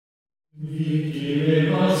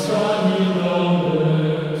Victime Pascali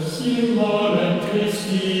nobis, symbolem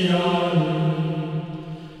Christi animi,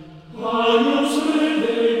 agnus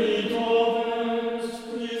redemptor est,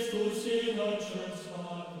 Christus innocens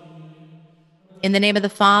Patri. In the name of the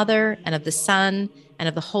Father, and of the Son, and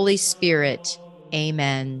of the Holy Spirit.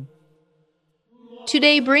 Amen.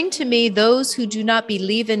 Today bring to me those who do not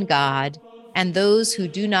believe in God and those who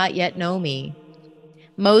do not yet know me.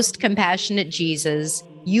 Most compassionate Jesus,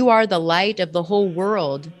 you are the light of the whole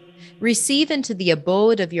world. Receive into the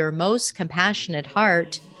abode of your most compassionate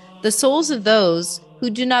heart the souls of those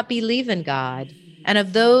who do not believe in God and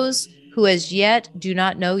of those who as yet do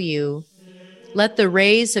not know you. Let the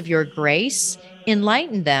rays of your grace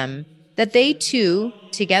enlighten them, that they too,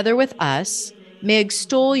 together with us, may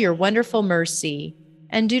extol your wonderful mercy,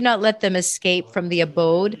 and do not let them escape from the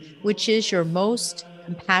abode which is your most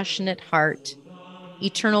compassionate heart.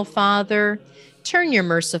 Eternal Father, turn your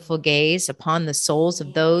merciful gaze upon the souls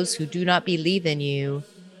of those who do not believe in you,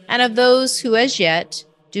 and of those who as yet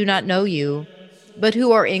do not know you, but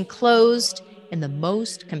who are enclosed in the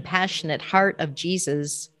most compassionate heart of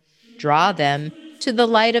Jesus. Draw them to the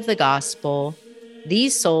light of the gospel.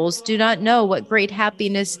 These souls do not know what great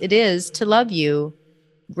happiness it is to love you.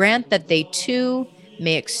 Grant that they too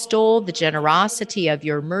may extol the generosity of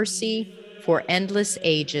your mercy for endless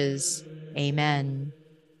ages. Amen.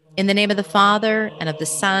 In the name of the Father, and of the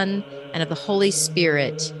Son, and of the Holy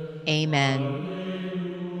Spirit. Amen.